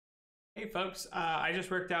Hey folks, I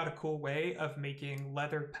just worked out a cool way of making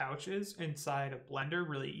leather pouches inside of Blender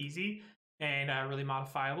really easy and really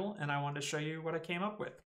modifiable, and I wanted to show you what I came up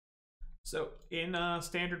with. So in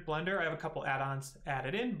standard Blender, I have a couple add-ons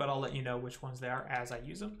added in, but I'll let you know which ones they are as I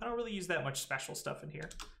use them. I don't really use that much special stuff in here.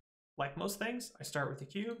 Like most things, I start with the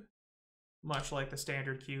cube, much like the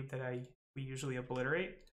standard cube that we usually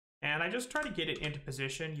obliterate. And I just try to get it into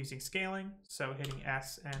position using scaling, so hitting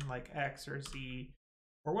S and like X or Z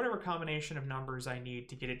or whatever combination of numbers I need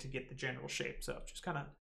to get the general shape. So just kind of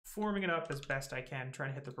forming it up as best I can, trying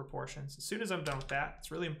to hit the proportions. As soon as I'm done with that,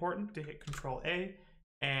 it's really important to hit Control A,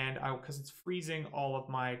 and because it's freezing all of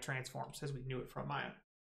my transforms as we knew it from Maya.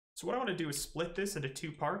 So what I want to do is split this into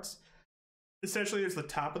two parts. Essentially, there's the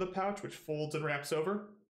top of the pouch, which folds and wraps over,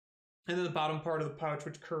 and then the bottom part of the pouch,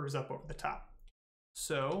 which curves up over the top.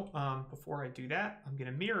 So before I do that, I'm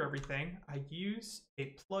going to mirror everything. I use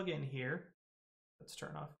a plugin here. Let's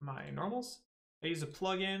turn off my normals. I use a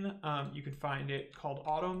plugin. You can find it called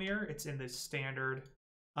Auto Mirror. It's in the standard,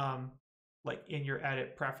 like in your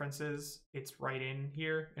edit preferences. It's right in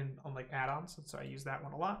here and on like add-ons. And so I use that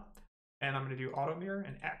one a lot. And I'm going to do Auto Mirror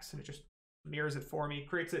and X, and it just mirrors it for me,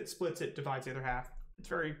 creates it, splits it, divides the other half. It's a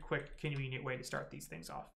very quick, convenient way to start these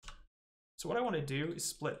things off. So what I want to do is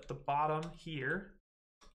split the bottom here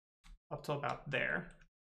up to about there.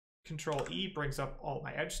 Control E brings up all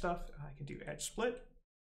my edge stuff. I can do edge split.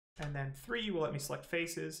 And then 3 will let me select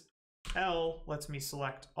faces. L lets me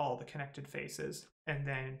select all the connected faces. And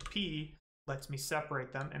then P lets me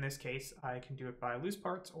separate them. In this case, I can do it by loose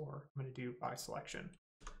parts, or I'm going to do by selection.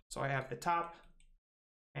 So I have the top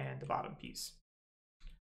and the bottom piece.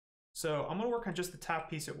 So I'm going to work on just the top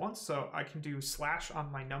piece at once. So I can do slash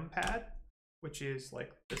on my numpad, which is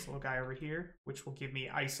like this little guy over here, which will give me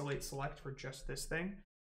isolate select for just this thing.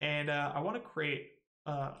 And I want to create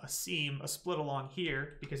a seam, a split along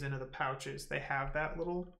here, because into the pouches, they have that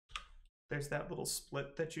little, there's that little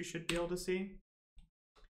split that you should be able to see.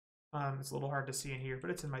 It's a little hard to see in here, but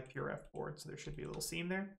it's in my PureF board, so there should be a little seam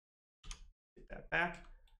there. Get that back.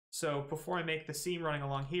 So before I make the seam running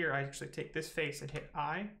along here, I actually take this face and hit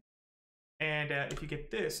I. And if you get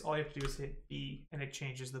this, all you have to do is hit B, and it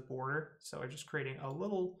changes the border. So I'm just creating a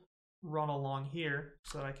little run along here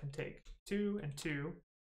so that I can take 2 and 2.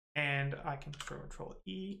 And I can Control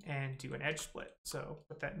E and do an edge split. So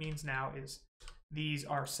what that means now is these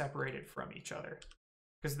are separated from each other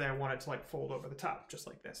because they want it to like fold over the top, just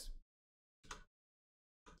like this.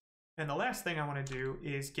 And the last thing I want to do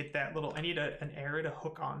is get that little, I need an area to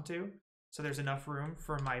hook onto. So there's enough room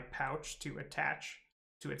for my pouch to attach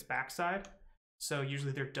to its backside. So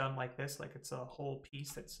usually they're done like this, like it's a whole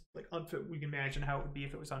piece that's like we can imagine how it would be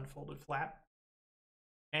if it was unfolded flat.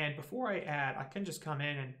 And before I add, I can just come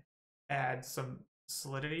in and add some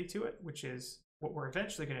solidity to it, which is what we're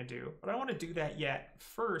eventually going to do. But I don't want to do that yet.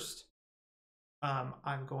 First,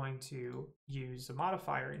 I'm going to use a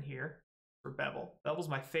modifier in here for bevel. Bevel's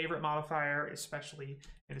my favorite modifier, especially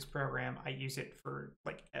in this program. I use it for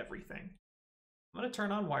like everything. I'm going to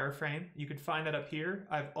turn on wireframe. You can find that up here.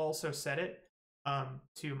 I've also set it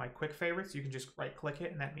to my quick favorites. You can just right click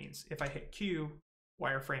it, and that means if I hit Q,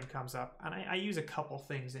 wireframe comes up, and I use a couple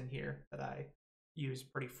things in here that I use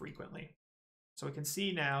pretty frequently. So we can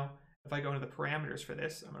see now, if I go into the parameters for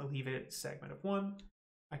this, I'm going to leave it at segment of 1.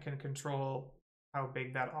 I can control how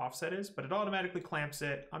big that offset is, but it automatically clamps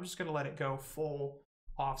it. I'm just going to let it go full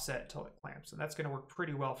offset till it clamps, and that's going to work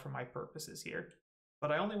pretty well for my purposes here.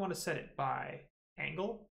 But I only want to set it by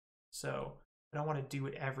angle, so I don't want to do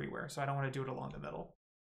it everywhere, so I don't want to do it along the middle.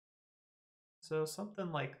 So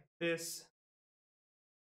something like this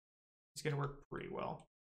is going to work pretty well.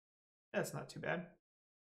 That's not too bad.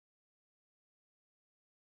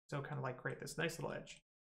 So kind of like create this nice little edge.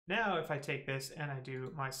 Now if I take this and I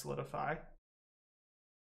do my solidify,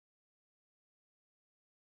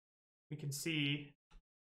 we can see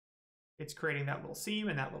it's creating that little seam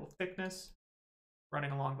and that little thickness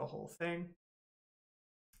running along the whole thing.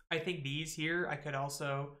 I think these here, I could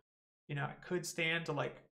also, you know, I could stand to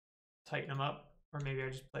like tighten them up, or maybe I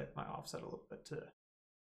just play with my offset a little bit to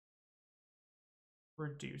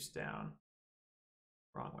reduce down.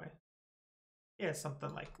 Wrong way. Yeah,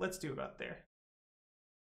 something like, let's do about there.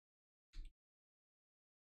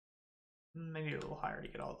 Maybe a little higher to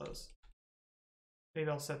get all those. Maybe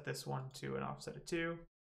I'll set this one to an offset of 2.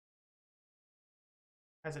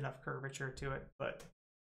 Has enough curvature to it, but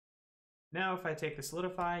now if I take the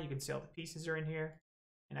solidify, you can see all the pieces are in here,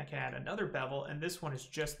 and I can add another bevel, and this one is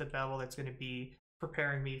just the bevel that's going to be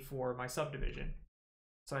preparing me for my subdivision.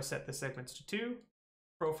 So I set the segments to 2,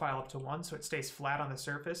 profile up to 1, so it stays flat on the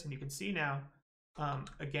surface, and you can see now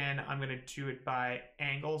Again, I'm going to do it by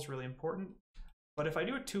angles, really important. But if I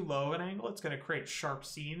do it too low an angle, it's going to create sharp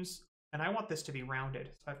seams. And I want this to be rounded,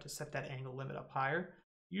 so I have to set that angle limit up higher.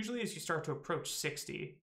 Usually as you start to approach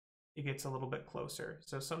 60, it gets a little bit closer.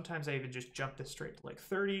 So sometimes I even just jump this straight to like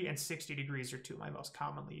 30 and 60 degrees are two of my most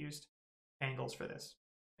commonly used angles for this.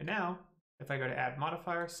 And now, if I go to add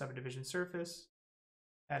modifier, subdivision surface,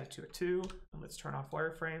 add it to a 2, and let's turn off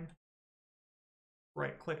wireframe.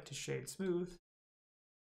 Right click to shade smooth.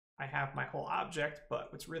 I have my whole object,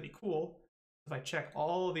 but what's really cool, if I check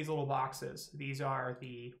all of these little boxes, these are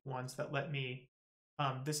the ones that let me,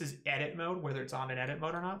 this is edit mode, whether it's on an edit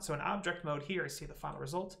mode or not. So in object mode here, I see the final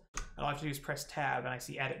result. All I have to do is press tab and I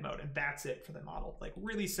see edit mode, and that's it for the model. Like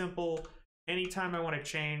really simple. Anytime I want to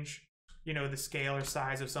change, you know, the scale or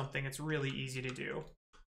size of something, it's really easy to do.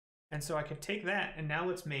 And so I can take that, and now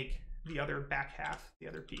let's make the other back half, the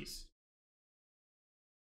other piece.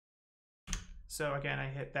 So again, I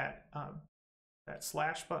hit that that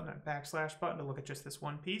slash button, that backslash button to look at just this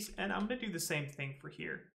one piece, and I'm going to do the same thing for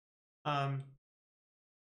here.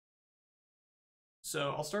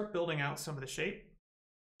 So I'll start building out some of the shape,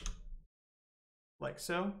 like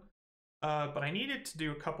so. But I needed to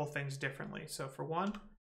do a couple things differently. So for one,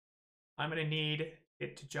 I'm going to need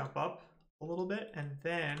it to jump up a little bit and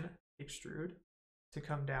then extrude to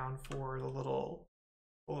come down for the little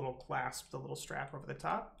clasp, the little strap over the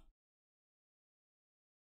top.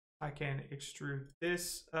 I can extrude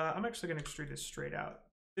this. I'm actually going to extrude this straight out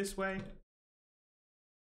this way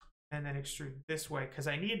and then extrude this way because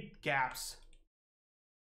I need gaps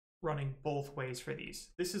running both ways for these.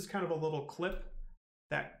 This is kind of a little clip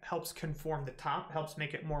that helps conform the top, helps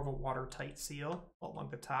make it more of a watertight seal along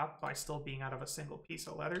the top by still being out of a single piece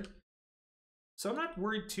of leather. So I'm not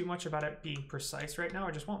worried too much about it being precise right now.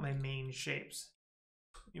 I just want my main shapes.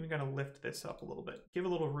 I'm even going to lift this up a little bit, give a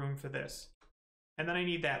little room for this. And then I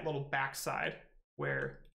need that little backside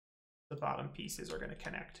where the bottom pieces are going to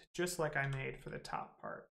connect, just like I made for the top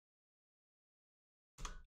part.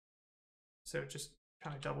 So just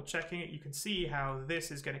kind of double checking it, you can see how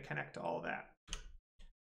this is going to connect to all of that.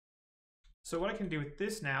 So what I can do with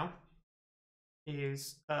this now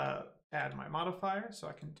is add my modifier. So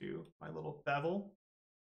I can do my little bevel.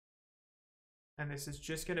 And this is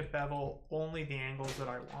just going to bevel only the angles that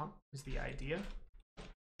I want, is the idea.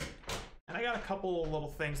 And I got a couple little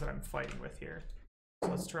things that I'm fighting with here. So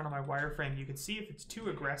let's turn on my wireframe. You can see if it's too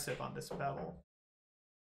aggressive on this bevel.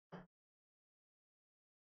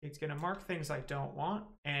 It's going to mark things I don't want.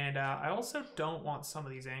 And I also don't want some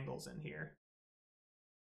of these angles in here.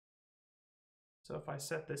 So if I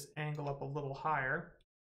set this angle up a little higher,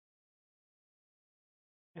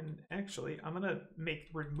 and actually I'm going to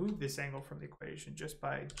remove this angle from the equation just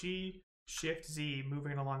by G, Shift, Z,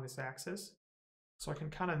 moving it along this axis. So I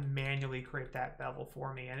can kind of manually create that bevel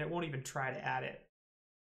for me, and it won't even try to add it.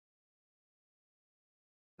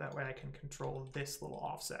 That way I can control this little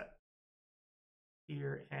offset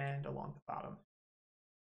here and along the bottom.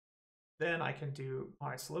 Then I can do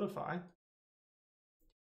my solidify.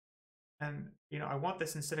 And, you know, I want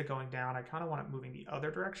this, instead of going down, I kind of want it moving the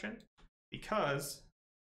other direction, because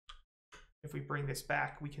if we bring this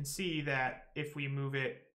back, we can see that if we move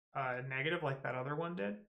it negative like that other one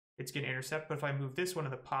did, it's going to intercept. But if I move this one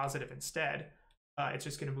to the positive instead, it's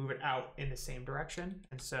just going to move it out in the same direction.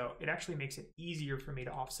 And so it actually makes it easier for me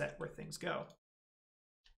to offset where things go.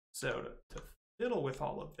 So to fiddle with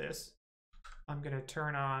all of this, I'm going to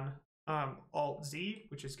turn on Alt-Z,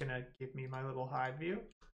 which is going to give me my little hide view.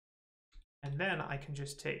 And then I can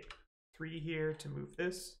just take 3 here to move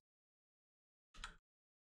this.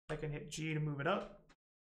 I can hit G to move it up.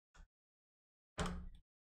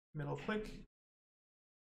 Middle click.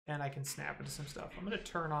 And I can snap into some stuff. I'm going to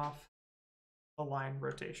turn off align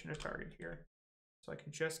rotation to target here, so I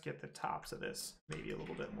can just get the tops of this maybe a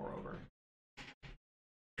little bit more over.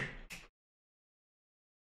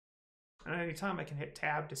 And at any time I can hit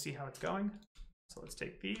tab to see how it's going. So let's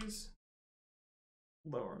take these,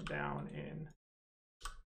 lower them down in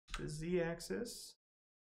the Z axis,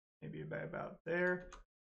 maybe by about there,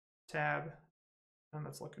 tab, and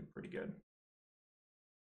that's looking pretty good.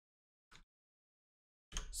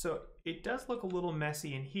 So it does look a little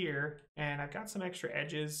messy in here, and I've got some extra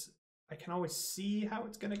edges. I can always see how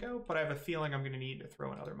it's going to go, but I have a feeling I'm going to need to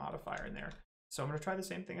throw another modifier in there. So I'm going to try the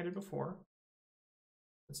same thing I did before.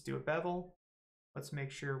 Let's do a bevel. Let's make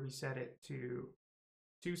sure we set it to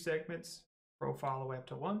 2 segments, profile all the way up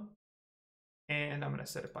to 1. And I'm going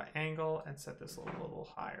to set it by angle and set this a little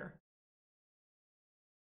higher.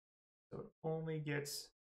 So it only gets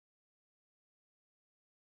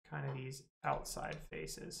kind of these outside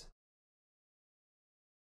faces.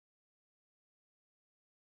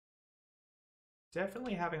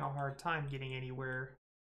 definitely having a hard time getting anywhere,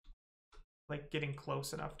 like getting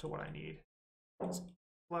close enough to what I need. It's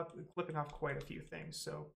clipping off quite a few things.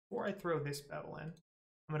 So before I throw this bevel in,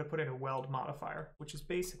 I'm going to put in a weld modifier, which is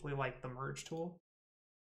basically like the merge tool.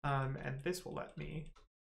 And this will let me,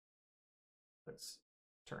 let's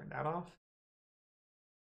turn that off,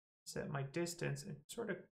 set my distance, and sort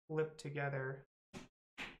of clip together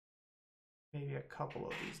maybe a couple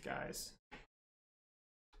of these guys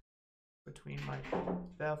between my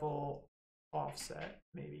bevel offset,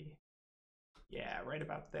 maybe. Yeah, right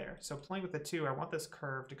about there. So playing with the two, I want this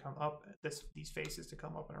curve to come up, these faces to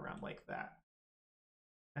come up and around like that.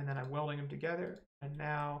 And then I'm welding them together, and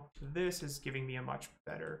now this is giving me a much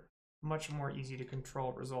better, much more easy to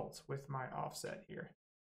control results with my offset here.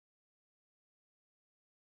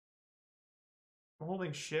 I'm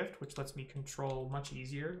holding shift, which lets me control much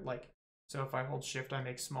easier. Like, so if I hold shift, I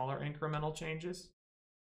make smaller incremental changes.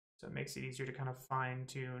 So it makes it easier to kind of fine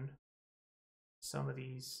tune some of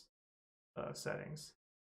these settings.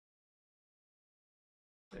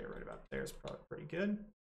 There, right about there is probably pretty good.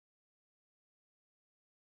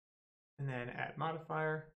 And then add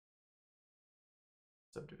modifier,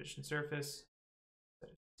 subdivision surface,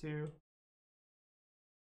 set it to 2.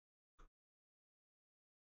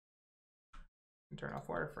 And turn off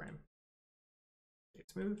wireframe. Stay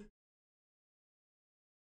smooth.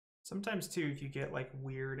 Sometimes too, if you get like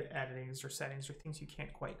weird editings or settings or things you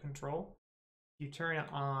can't quite control, you turn it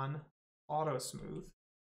on auto smooth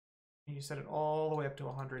and you set it all the way up to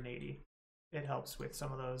 180. It helps with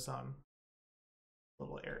some of those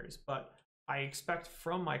little errors. But I expect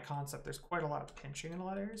from my concept there's quite a lot of pinching in a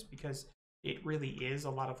lot of areas because it really is a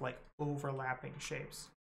lot of like overlapping shapes.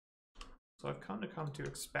 So I've come to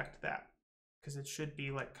expect that because it should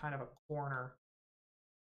be like kind of a corner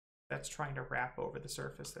that's trying to wrap over the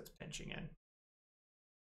surface that's pinching in.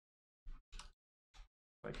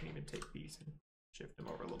 So I can even take these and shift them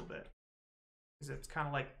over a little bit because it's kind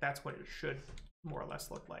of like that's what it should more or less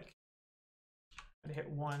look like. I'm gonna hit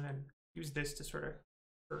 1 and use this to sort of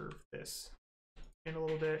curve this in a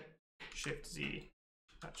little bit. Shift Z,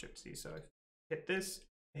 not Shift Z. So I hit this,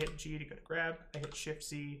 I hit G to go to grab, I hit Shift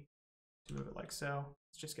Z to move it like so.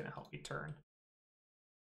 It's just gonna help me turn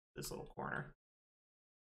this little corner.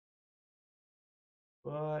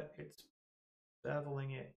 But it's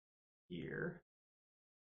beveling it here.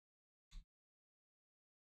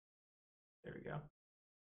 There we go.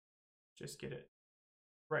 Just get it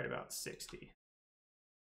right about 60.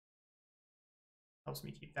 Helps me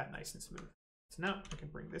keep that nice and smooth. So now I can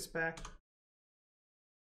bring this back.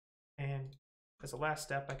 And as a last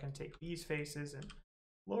step, I can take these faces and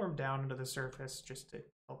lower them down into the surface just to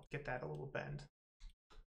help get that a little bend.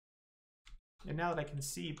 And now that I can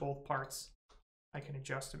see both parts, I can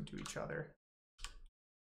adjust them to each other.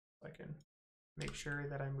 I can make sure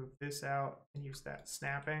that I move this out and use that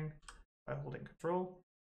snapping by holding control.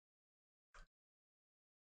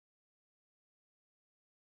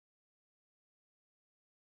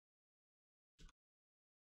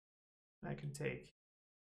 I can take,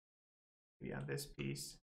 maybe on this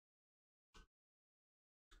piece,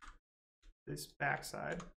 this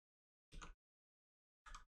backside,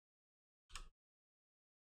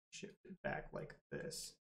 shift it back like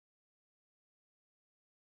this.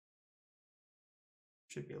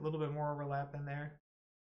 Should be a little bit more overlap in there.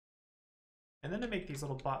 And then to make these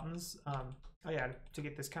little buttons, oh yeah, to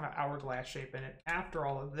get this kind of hourglass shape in it, after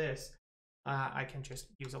all of this, I can just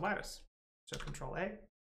use a lattice. So Control A.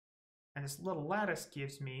 And this little lattice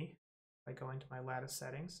gives me, by going to my lattice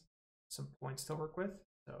settings, some points to work with.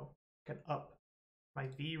 So I can up my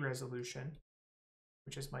V resolution,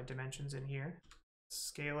 which is my dimensions in here.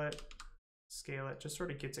 Scale it, just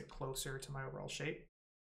sort of gets it closer to my overall shape.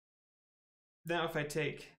 Now if I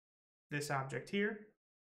take this object here,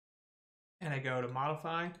 and I go to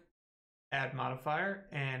Modify, Add Modifier,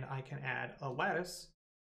 and I can add a lattice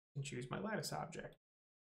and choose my lattice object.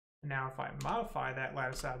 And now if I modify that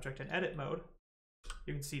lattice object in edit mode,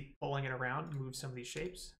 you can see pulling it around move some of these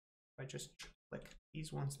shapes. I just click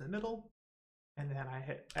these ones in the middle, and then I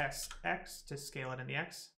hit SX to scale it in the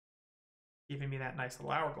X, giving me that nice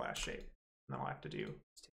little hourglass shape. And all I have to do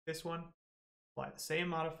is take this one, apply the same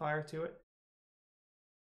modifier to it,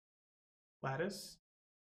 lattice,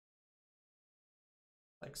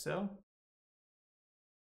 like so.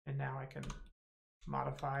 And now I can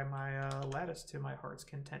modify my lattice to my heart's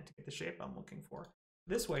content to get the shape I'm looking for.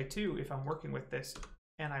 This way too, if I'm working with this,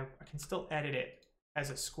 and I can still edit it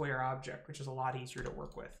as a square object, which is a lot easier to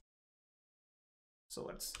work with. So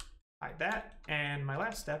let's hide that. And my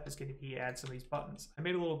last step is going to be add some of these buttons. I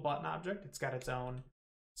made a little button object. It's got its own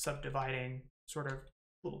subdividing sort of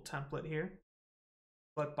little template here.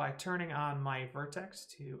 but by turning on my vertex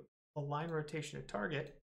to align rotation to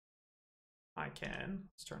target, I can,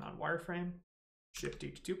 let's turn on wireframe, Shift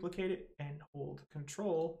D to duplicate it, and hold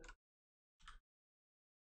Control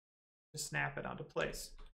to snap it onto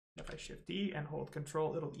place. If I Shift D and hold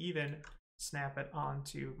Control, it'll even snap it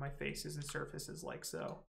onto my faces and surfaces like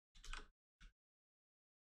so.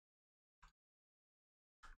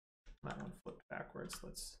 That one flipped backwards.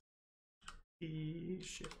 Let's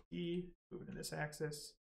Shift D, move it in this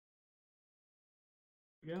axis.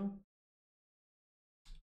 There we go.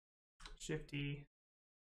 Shift D,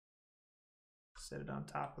 set it on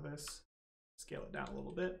top of this, scale it down a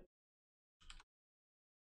little bit.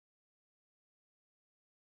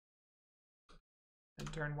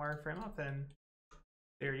 And turn wireframe off, and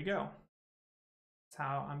there you go. That's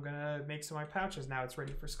how I'm gonna make some of my pouches. Now it's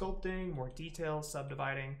ready for sculpting, more details,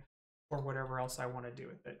 subdividing, or whatever else I want to do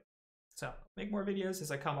with it. So make more videos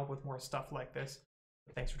as I come up with more stuff like this.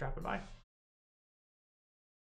 Thanks for dropping by.